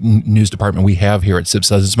 I think, news department we have here at Sip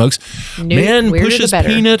Suds and Smokes. Man weirder the pushes better.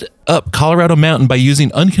 peanut up Colorado mountain by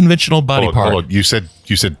using unconventional body Hold on, part. hold on. You said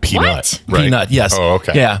peanut, What? right? Peanut, yes. Oh,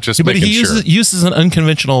 okay. Yeah, Just but making he sure. uses an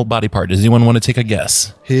unconventional body part. Does anyone want to take a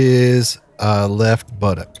guess? His left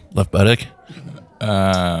buttock. Left buttock.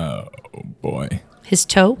 Boy. his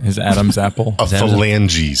toe. His Adam's apple. A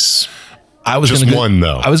phalanges. I was Just gonna one,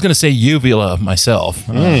 though. I was going to say uvula myself.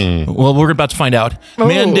 Well, we're about to find out.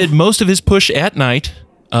 Man did most of his push at night.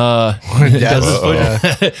 Does his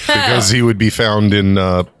push- Because he would be found in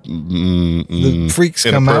The freaks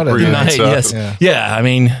come out at inappropriate night. stuff. yes. Yeah. I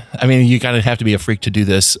mean, you kind of have to be a freak to do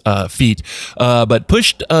this feat. But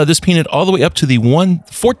pushed this peanut all the way up to the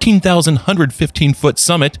 14,115 foot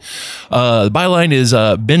summit. The byline is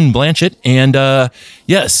Ben Blanchett. And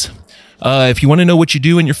yes. If you want to know what you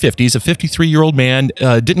do in your 50s, a 53-year-old man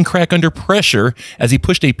didn't crack under pressure as he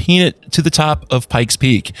pushed a peanut to the top of Pikes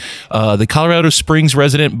Peak. The Colorado Springs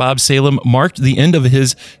resident Bob Salem marked the end of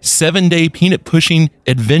his 7-day peanut pushing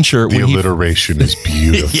adventure. The when he alliteration is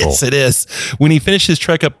beautiful. Yes, it is. When he finished his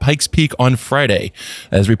trek up Pikes Peak on Friday,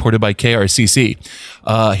 as reported by KRCC.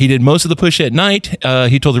 He did most of the push at night,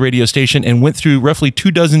 he told the radio station, and went through roughly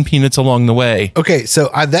 24 peanuts along the way. Okay, so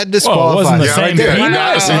that disqualifies. wasn't the it same right there. peanut?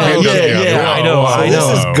 Not the same Oh, peanut. yeah, I know, I This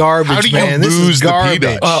know. is garbage, How do you man. This lose is the garbage.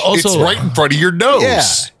 peanut? Also- it's right in front of your nose. Yeah.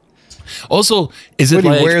 Also, is it Would he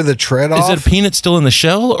like, wear the tread is off? it a peanut still in the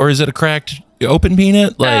shell, or is it a cracked open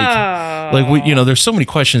peanut? There's so many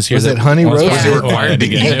questions here. Was that- it honey Was roasted? he required to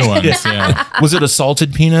get new ones? Yeah. Was it a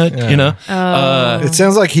salted peanut? It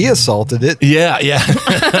sounds like he assaulted it. Yeah.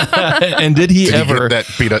 And did he Did ever he get that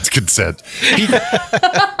peanut's consent?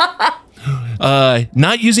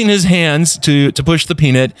 not using his hands to push the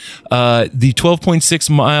peanut, the 12.6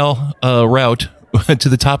 mile route to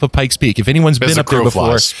the top of Pikes Peak. If anyone's As been the up there crow before,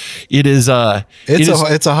 flies. it is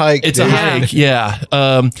It's a hike. It's dude. a hike,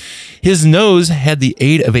 yeah. His nose had the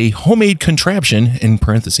aid of a homemade contraption, in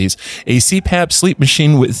parentheses, a CPAP sleep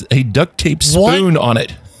machine with a duct tape spoon on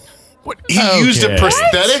it. What? He used a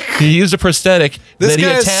prosthetic? He used a prosthetic This that he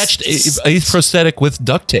guy's- attached a prosthetic with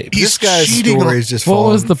duct tape. This guy's cheating story on- is just What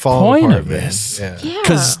falling, was the falling point apart, of man. this? Yeah.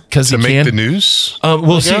 Because To he make can. the news?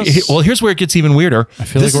 Well, guess. here's where it gets even weirder. feel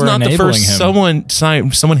This like is we're not the enabling first him.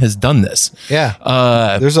 someone has done this.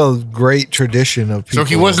 Yeah. There's a great tradition of people. So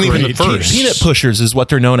he wasn't even the Pe- first. Peanut pushers is what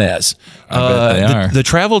they're known as. bet they are. The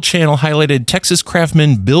Travel Channel highlighted Texas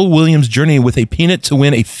craftsman Bill Williams' journey with a peanut to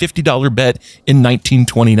win a $50 bet in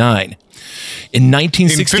 1929. In In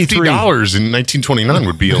 1963, $50 in 1929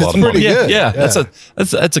 would be a lot of money. pretty good. Yeah,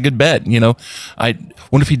 that's a good bet. I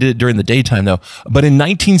wonder if he did it during the daytime though. But in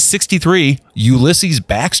 1963, Ulysses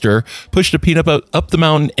Baxter pushed a peanut up the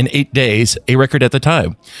mountain in 8 days, a record at the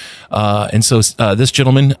time. And so this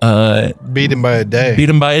gentleman Beat him by a day. beat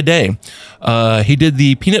him by a day. He did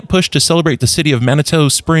the peanut push to celebrate the city of Manitou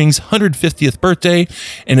Springs' 150th birthday,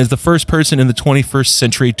 and is the first person in the 21st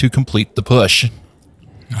century to complete the push.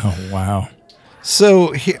 Oh, wow.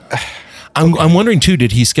 So he, I'm wondering too.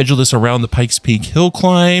 Did he schedule this around the Pikes Peak hill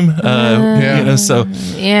climb? So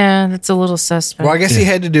Yeah, that's a little suspect. well, I guess he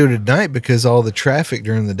had to do it at night because all the traffic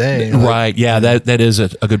during the day. Like, right, yeah, that is a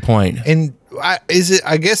good point. And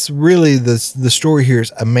I guess really the story here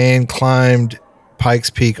is a man climbed Pikes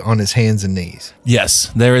Peak on his hands and knees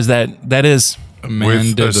Yes, there is that. That is A man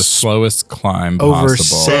With did a the slowest climb over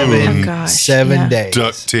possible. seven Oh, gosh, seven yeah. days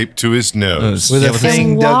Duct tape to his nose. with Yeah, a but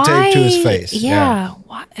thing duct taped to his Why- face. Yeah.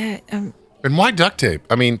 Why, And why duct tape?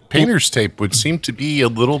 I mean, painter's tape would seem to be a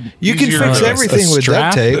little. You can easier fix to- everything with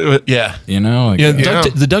strap? duct tape. yeah. You know? Like, Yeah, Yeah.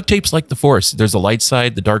 the duct tape's like the Force. There's a light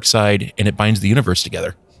side, the dark side, and it binds the universe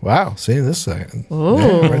together. Wow. See this second.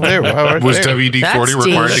 Ooh. Right there. Wow, right Was there. WD-40 That's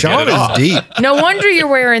required deep. to get Sean it is off? deep. No wonder you're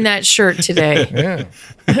wearing that shirt today.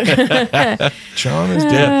 Yeah. Sean is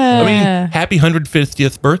deep. Yeah. I mean, happy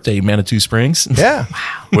 150th birthday, Manitou Springs. Yeah.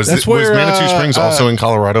 Was That's was where, Manitou Springs also in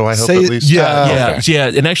Colorado, I hope, say- at least? Yeah.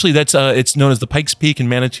 And actually, that's it's known as the Pikes Peak and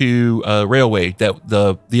Manitou Railway, that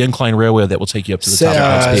the incline railway that will take you up to the top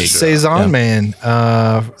of Pikes Peak. Cezanne Man,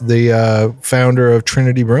 the founder of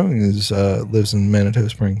Trinity Brewing, lives in Manitou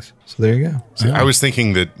Springs. So there you go. See, I was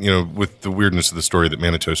thinking that, with the weirdness of the story, that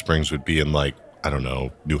Manitou Springs would be in, like, I don't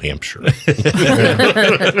know, New Hampshire.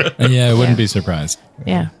 Yeah, I wouldn't be surprised.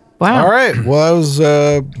 Yeah. Wow. All right. Well,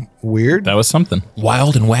 that was weird. That was something.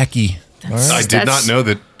 Wild and wacky. I did not know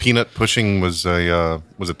that peanut pushing was a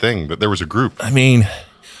thing, but there was a group. I mean,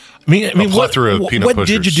 plethora of peanut what did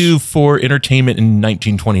you pushers. do for entertainment in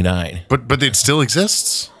 1929? But it still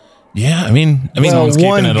exists. Yeah, I mean, Well, keeping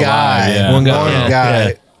one it alive, guy, yeah. One one guy, guy,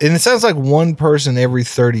 yeah. and it sounds like one person every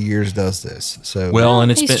 30 years does this. So well, and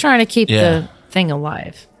it's He's been, trying to keep yeah. the thing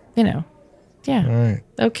alive. Yeah. all right,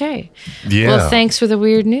 Okay. Yeah. Well, thanks for the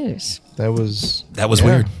weird news. that was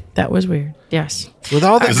weird. That was weird. Yes. with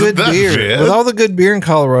all the Isn't good that beer. bad? With all the good beer in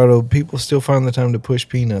Colorado, people still find the time to push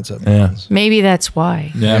peanuts up. Yeah. Maybe that's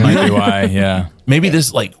why. Yeah, might be why. Yeah. Maybe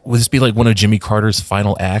this would this be like one of Jimmy Carter's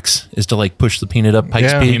final acts is to like push the peanut up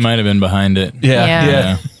Pikes Yeah. He Peak? might have been behind it.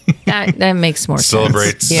 Yeah. Yeah. That makes more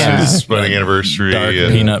Celebrates sense. Yeah. his wedding anniversary. Dark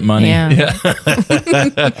peanut money. Yeah.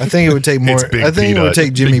 I think it would take more. It's big I think it would peanut.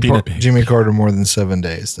 take Big peanut. Jimmy Carter more than 7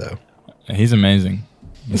 days, though. He's amazing.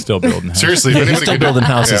 He's still building houses. Seriously, if He's anybody still could- building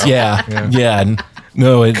houses. Yeah.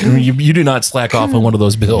 No, you do not slack off on one of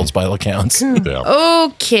those builds by all accounts. Yeah.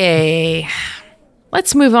 Okay.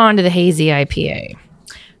 Let's move on to the hazy IPA.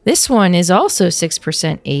 This one is also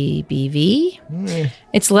 6% ABV.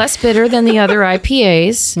 It's less bitter than the other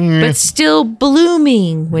IPAs, but still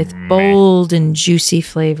blooming with bold and juicy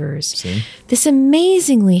flavors. This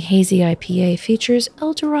amazingly hazy IPA features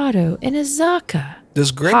El Dorado and Azacca.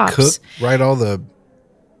 Does Greg Hops. Cook write all the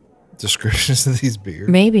descriptions of these beers?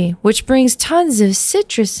 Maybe, which brings tons of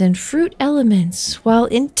citrus and fruit elements, while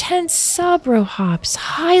intense Sabro hops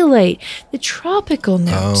highlight the tropical Oh,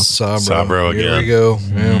 notes. Sabro. Sabro Here again. we go.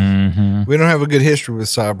 Yeah. We don't have a good history with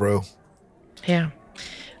Sabro. Yeah.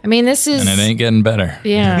 I mean, this is. And it ain't getting better.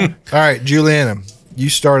 Yeah. All right, Juliana, you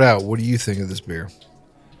start out. What do you think of this beer?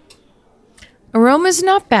 Aroma's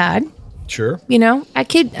not bad. Sure. You know, I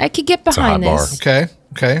could get a high behind bar. this.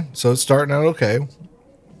 Okay. So it's starting out okay.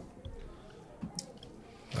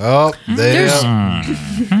 Oh, there.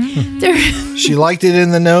 There, She liked it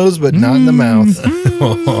in the nose, but not in the mouth.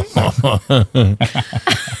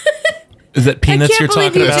 Is that peanuts you're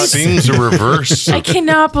can't believe talking you That about? just- seems a reverse. I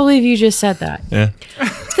cannot believe you just said that. Yeah.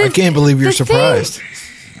 I can't believe you're the thing- surprised.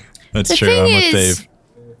 That's The true. thing I'm with is- Dave.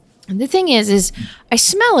 The thing is I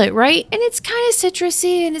smell it, right? And it's kind of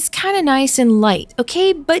citrusy and it's kind of nice and light,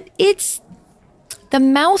 okay? But it's the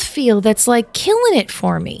mouthfeel that's like killing it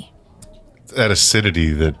for me. That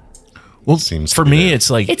acidity that Well, seems for to be me, there. it's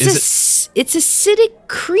like It's acidic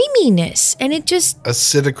creaminess, and it just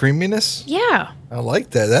Acidic creaminess. yeah. I like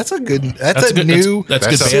that. That's a good. That's, That's a good- new. that's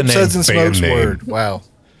good Sip band name. Suds and Band Smokes name. word. Wow.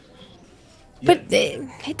 But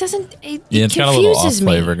it doesn't. It, Yeah, it it's got a little off confuses me.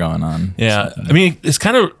 flavor going on. Yeah, I mean, it's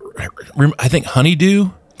kind of. I think honeydew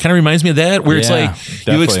kind of reminds me of that, where it's Yeah, like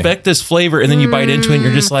definitely. you expect this flavor and then you bite into it and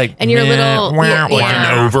you're just like, And you're a "Meh, little- wah, yeah, wah." like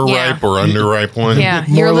yeah. an overripe or underripe one. Yeah,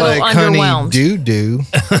 you're a More little like honey underwhelmed. doo.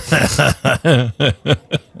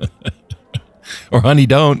 or honey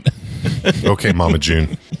don't. Okay, Mama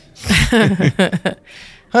June.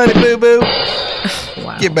 Honey boo boo.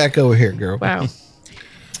 Wow. Get back over here, girl. Wow.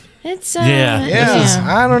 It's Yeah. Yeah.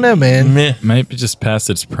 I don't know, man. Meh. Might be just past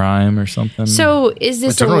its prime or something. So is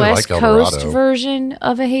this I a generally West like El Coast Dorado. version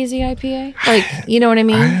of a hazy IPA? Like, you know what I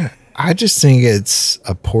mean? I just think it's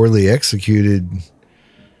a poorly executed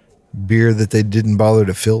beer that they didn't bother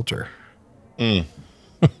to filter.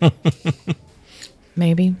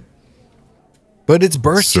 Maybe. But it's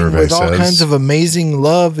bursting Survey with all says. kinds of amazing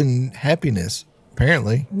love and happiness.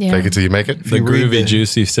 Apparently. Yeah. Take it till you make it. the you read groovy, the-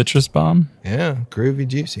 juicy citrus bomb Yeah, groovy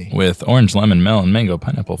juicy. with orange, lemon, melon, mango,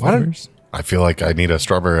 pineapple don't- flavors. I feel like I need a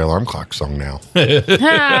strawberry alarm clock song now.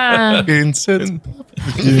 Ah, Yep,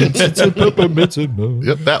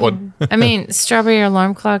 that one. I mean, Strawberry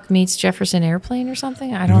Alarm Clock meets Jefferson Airplane or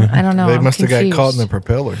something. I don't know. They I'm must have got caught in the confused.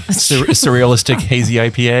 propeller. Surrealistic hazy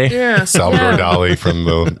IPA. Yeah. Salvador Yeah. Dali from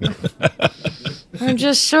the. I'm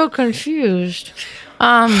just so confused.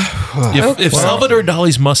 If Salvador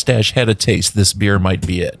Dali's mustache had a taste, this beer might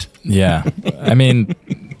be it. Yeah. I mean,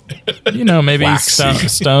 maybe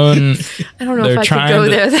Stone. I don't know They're if I could trying go to-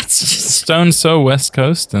 there. That's just Stone's so West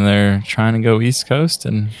Coast, and they're trying to go East Coast,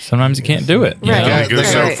 and sometimes you can't do it. you Right. know? Yeah, go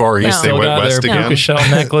so Right. far east, No. they Still went got west their again. puka shell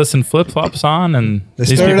necklace and flip flops on, and They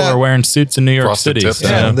these started people out- are wearing suits in New York Frosted City. tips. So,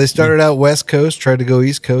 Yeah, they started out West Coast, tried to go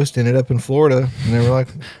East Coast, ended up in Florida, and they were like,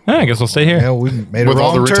 I guess we'll stay here. "Yeah, we made a With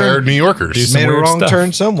all wrong the retired turn. New Yorkers. some Made a weird wrong stuff.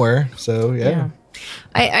 turn somewhere." So yeah.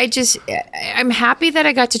 I'm happy that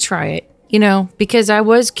I got to try it, because I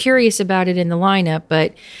was curious about it in the lineup,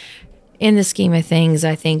 but in the scheme of things,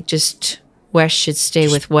 I think just West should stay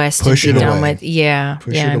with West push and be it done away. with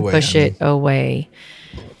push it and away, push honey. it away.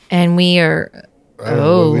 And we are What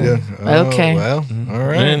are we doing? okay. Well, all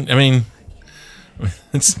right. And, I mean,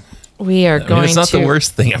 it's We are going it's not to the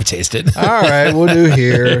worst thing I've tasted. All right, we'll do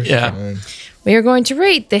here. Yeah. Fine. we are going to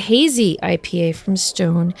rate the hazy IPA from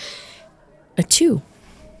Stone a 2.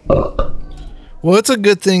 Well, it's a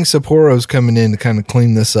good thing Sapporo's coming in to kind of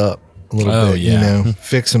clean this up a little Oh, bit, yeah.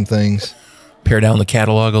 fix some things. Pare down the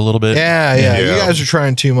catalog a little bit. Yeah. You Yeah. guys are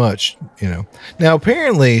trying too much, Now,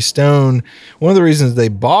 apparently, Stone, one of the reasons they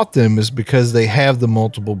bought them is because they have the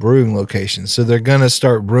multiple brewing locations. So they're going to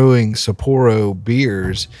start brewing Sapporo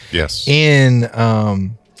beers Yes. in.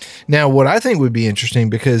 Now, what I think would be interesting,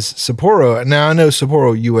 because Sapporo, now I know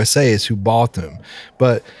Sapporo USA is who bought them,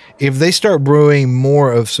 but if they start brewing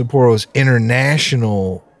more of Sapporo's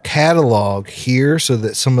international catalog here so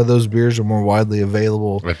that some of those beers are more widely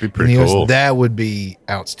available, That'd be in pretty the US, cool. that would be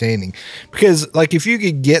outstanding. Because, like, if you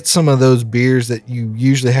could get some of those beers that you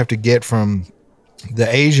usually have to get from the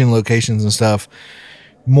Asian locations and stuff,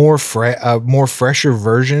 more fresher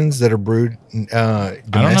versions that are brewed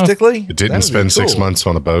domestically. It didn't spend 6 months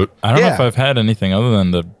on a boat. I don't know if Yeah. I've had anything other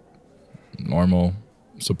than the normal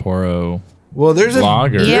Sapporo. Well, there's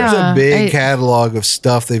Lager. a Yeah, big I- catalog of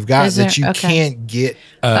stuff they've got Is that there? you Okay. can't get.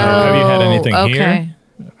 Have you had anything here?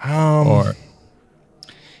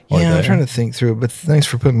 Or Yeah, I'm there? trying to think through it, but thanks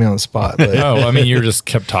for putting me on the spot. But Oh, I mean, you just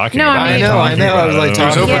kept talking No, about I it. know, I know. I was like I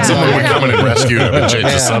was talking. hoping Yeah. someone would Yeah. come in and rescue him and change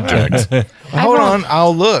the subject. Hold on,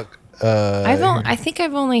 I'll look. I think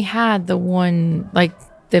I've only had the one, like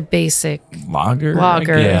the basic Lager?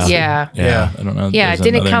 lager. I guess. Yeah. Yeah. I don't know. if Yeah, there's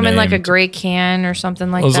didn't it another come in like a name. gray can or something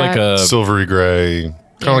like It was that? like a. Silvery gray, kind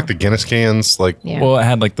of Yeah. like the Guinness cans. Like, Yeah. Well, it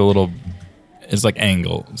had like the little. It's like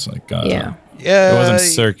angles. Like Yeah. Yeah, It wasn't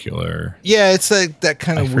circular. Yeah, it's like that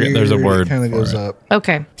kind I of forget, weird. there's a word Kind of for goes it. up.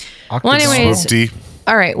 Okay. Octopus. Well, anyways, swoopty.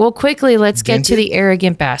 all right. Well, quickly, let's get to Dented? the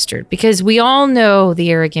arrogant bastard, because we all know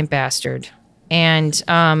the arrogant bastard. And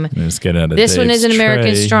Let's get out of this one Dave's is an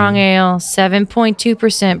American tray. strong ale,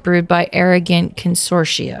 7.2% brewed by Arrogant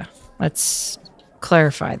Consortia. Let's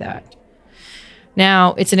clarify that.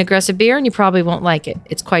 Now, it's an aggressive beer and you probably won't like it.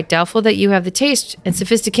 It's quite doubtful that you have the taste and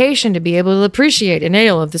sophistication to be able to appreciate an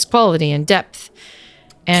ale of this quality and depth.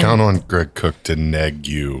 And Count on Greg Cook to neg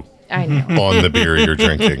you I know. on the beer you're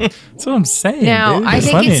drinking. That's what I'm saying. Now, dude. I Just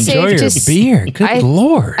think let me it's enjoy safe your to beer. Good I-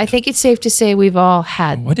 lord. I think it's safe to say we've all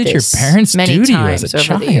had What did your this parents many do to you times as a over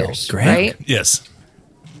child, the years, Greg? right? Yes.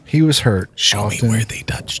 He was hurt. Show me often. where they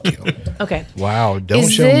touched you. Okay. Wow, don't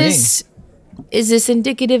Is show this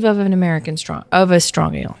indicative of a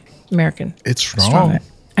strong ale? American me. It's strong strong. ale.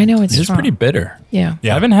 I know it's It's strong. pretty bitter. Yeah. I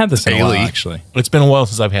haven't had this in a while, Ale. actually. It's been a while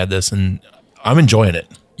since I've had this, and I'm enjoying it.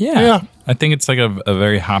 Yeah. I think it's like a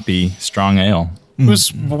very hoppy, strong ale. It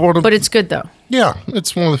was one of, But it's good though. yeah,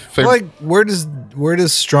 it's one of the favorite. Like, where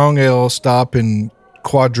does strong ale stop and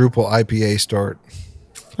quadruple IPA start?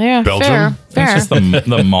 Yeah, Belgium? fair. It's just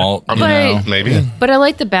the malt, you But- know. maybe. But I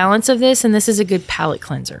like the balance of this, and this is a good palate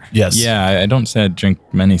cleanser. Yes. Yeah, I don't say I drink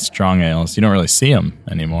many strong ales. You don't really see them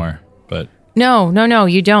anymore, but No,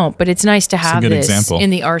 you don't. But it's nice to have good this example. in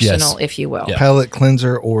the arsenal, Yes. if you will. Yeah. Palate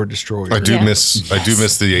cleanser or destroyer? I do Yeah. miss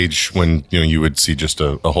the age when you would see just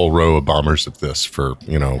a whole row of bombers of this for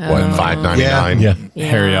 $5.99. Yeah.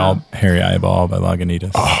 Yeah. Harry Eyeball by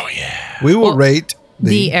Lagunitas. Oh, We will rate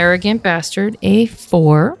The arrogant bastard, a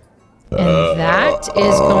 4. And that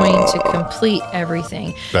is going to complete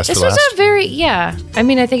everything. Best This for was last? a very, I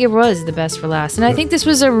mean, I think it was the best for last. And I think this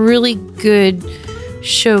was a really good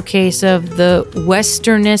showcase of the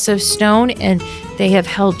westernness of Stone, and they have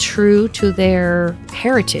held true to their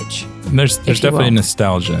heritage. There's if you definitely will.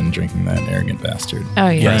 nostalgia in drinking that arrogant bastard. Oh,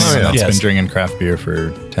 yeah. For anyone Oh, yeah. that's Yes. been drinking craft beer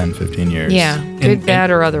for 10, 15 years. Yeah, good, And- bad,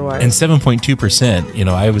 or otherwise. And 7.2%,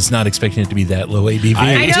 I was not expecting it to be that low ABV.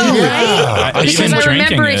 I know, right? I- Because even I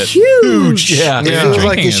drinking remember it it- huge. Yeah. It Yeah. feels like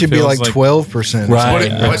Drinking it should be feels like like- 12%. Right. But,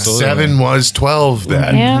 Yeah, but absolutely. 7 was 12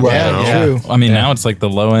 then. Yeah. Yeah, true. I mean, now it's like the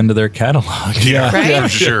low end of their catalog. Yeah, Right? for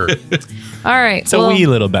sure. All right. It's a wee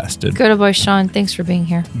little bastard. Good boy, Sean. Thanks for being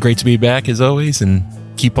here. Great to be back as always, and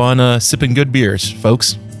keep on sipping good beers,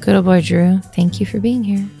 folks. Good old boy Drew, thank you for being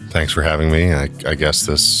here. Thanks for having me. I guess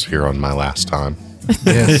this here on my last time.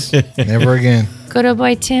 Yes, never again. Good old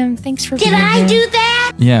boy Tim, thanks for being here. Did I do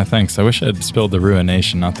that? Yeah, thanks. I wish I had spilled the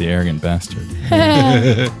ruination, not the arrogant bastard.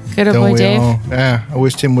 Good old boy Dave. Yeah, I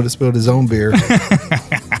wish Tim would have spilled his own beer.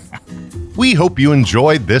 We hope you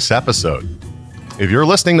enjoyed this episode. If you're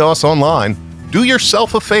listening to us online, do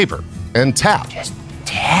yourself a favor and tap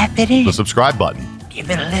Tap it in. the subscribe button. Give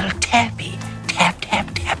it a little tappy. Tap, tap,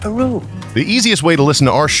 tap-a-roo. The easiest way to listen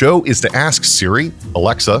to our show is to ask Siri,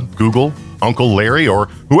 Alexa, Google, Uncle Larry, or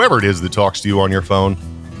whoever it is that talks to you on your phone.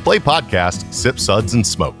 Play podcast Sip Suds and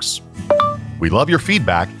Smokes. We love your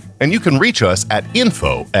feedback, and you can reach us at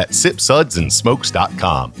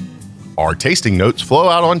info@sipsudsandsmokes.com. Our tasting notes flow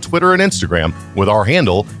out on Twitter and Instagram with our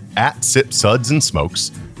handle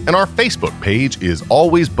 @SipSudsAndSmokes, and our Facebook page is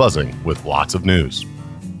always buzzing with lots of news.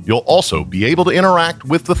 You'll also be able to interact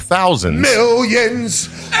with the thousands Millions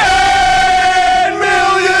and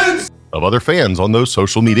millions. of other fans on those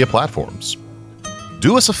social media platforms.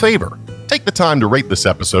 Do us a favor. Take the time to rate this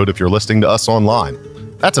episode if you're listening to us online.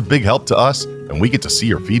 That's a big help to us, and we get to see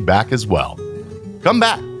your feedback as well. Come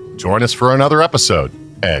back, join us for another episode,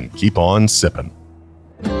 and keep on sipping.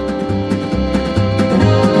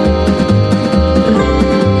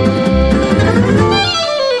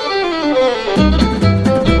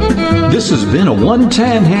 This has been a One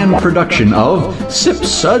Tan Hand production of Sip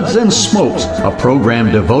Suds and Smokes, a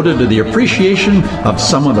program devoted to the appreciation of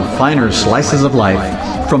some of the finer slices of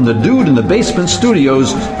life. From the Dude in the Basement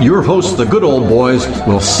Studios, your hosts, the Good Old Boys,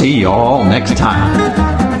 will see you all next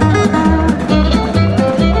time.